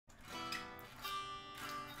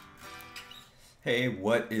Hey,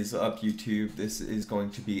 what is up YouTube? This is going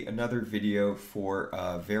to be another video for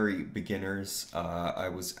very beginners. I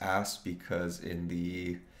was asked because in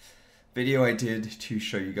the video I did to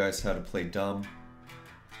show you guys how to play Dumb,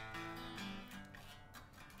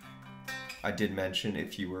 I did mention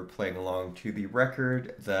if you were playing along to the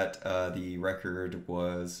record that the record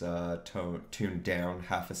was tuned down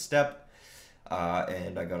half a step.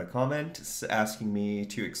 And I got a comment asking me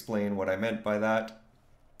to explain what I meant by that.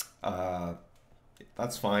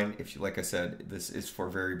 That's fine. If you, like I said, this is for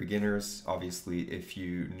very beginners. Obviously, if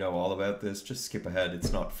you know all about this, just skip ahead.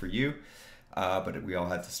 It's not for you. But we all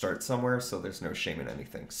had to start somewhere, so there's no shame in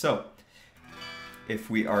anything. So, if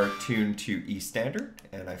we are tuned to E standard,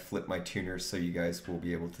 and I flip my tuners so you guys will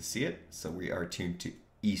be able to see it. So we are tuned to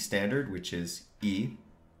E standard, which is E,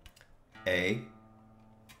 A,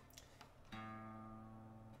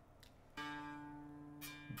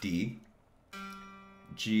 D,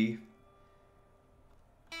 G,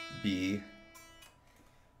 B,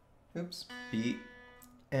 B,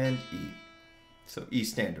 and E. So E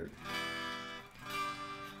standard.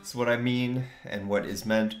 So what I mean and what is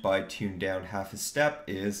meant by tune down half a step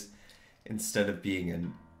is instead of being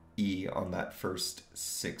an E on that first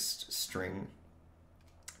sixth string,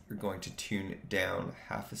 you're going to tune down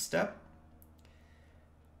half a step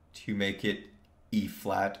to make it E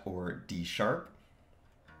flat or D sharp.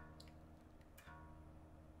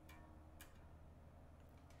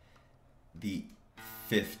 The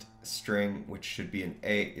fifth string, which should be an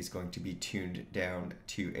A, is going to be tuned down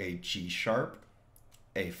to a G sharp,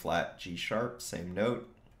 A flat, G sharp, same note.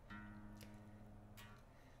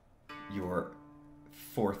 Your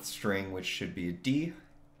fourth string, which should be a D,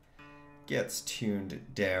 gets tuned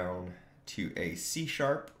down to a C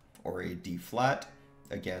sharp or a D flat,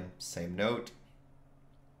 again, same note.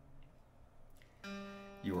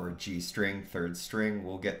 Your G string, third string,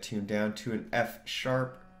 will get tuned down to an F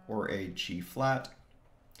sharp or a G flat.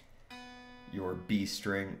 Your B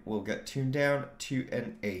string will get tuned down to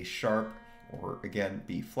an A sharp or again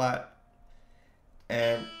B flat,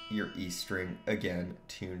 and your E string again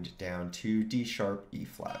tuned down to D sharp, E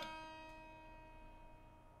flat.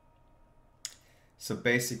 So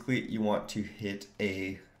basically you want to hit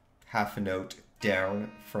a half a note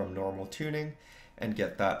down from normal tuning and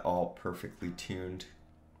get that all perfectly tuned.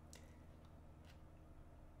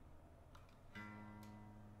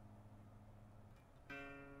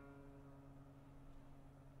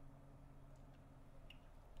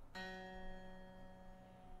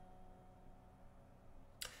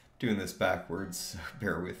 Doing this backwards, so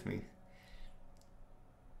bear with me.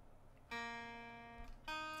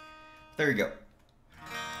 There you go.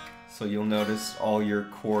 So you'll notice all your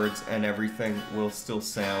chords and everything will still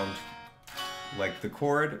sound like the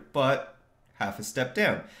chord, but half a step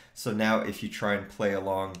down. So now if you try and play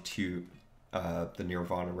along to the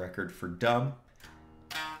Nirvana record for Dumb,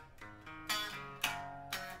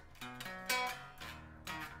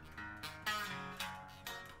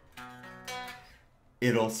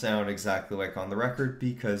 it'll sound exactly like on the record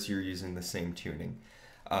because you're using the same tuning.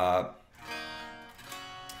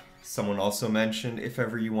 Someone also mentioned if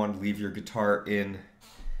ever you want to leave your guitar in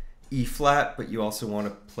E flat, but you also want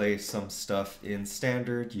to play some stuff in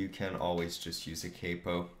standard, you can always just use a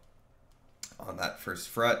capo on that first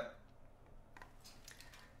fret.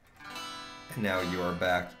 And now you are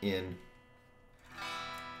back in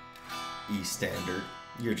E standard.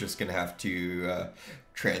 You're just going to have to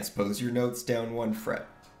transpose your notes down one fret.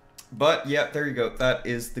 But yeah, there you go. That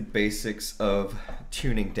is the basics of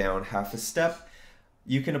tuning down half a step.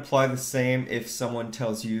 You can apply the same if someone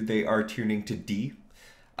tells you they are tuning to D.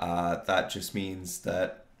 That just means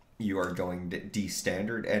that you are going to D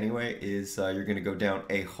standard anyway, is you're going to go down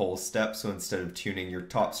a whole step. So instead of tuning your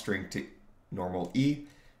top string to normal E,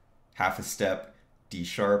 half a step, D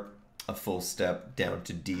sharp, a full step down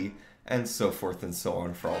to D, and so forth and so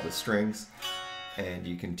on for all the strings. And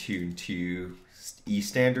you can tune to E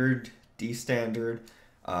standard, D standard.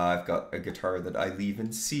 I've got a guitar that I leave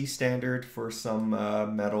in C standard for some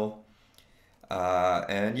metal.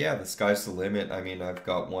 And yeah, the sky's the limit. I mean, I've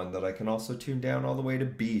got one that I can also tune down all the way to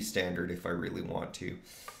B standard if I really want to.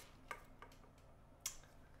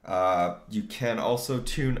 You can also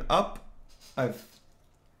tune up.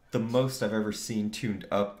 The most I've ever seen tuned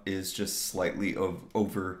up is just slightly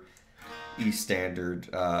over E standard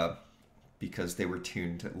because they were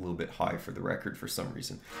tuned a little bit high for the record for some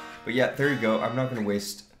reason. But yeah, there you go. I'm not going to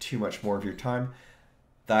waste too much more of your time.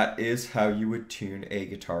 That is how you would tune a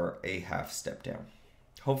guitar a half step down.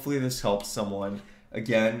 Hopefully this helps someone.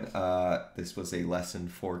 Again, this was a lesson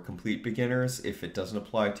for complete beginners. If it doesn't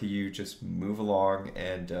apply to you, just move along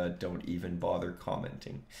and don't even bother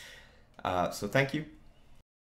commenting. So thank you.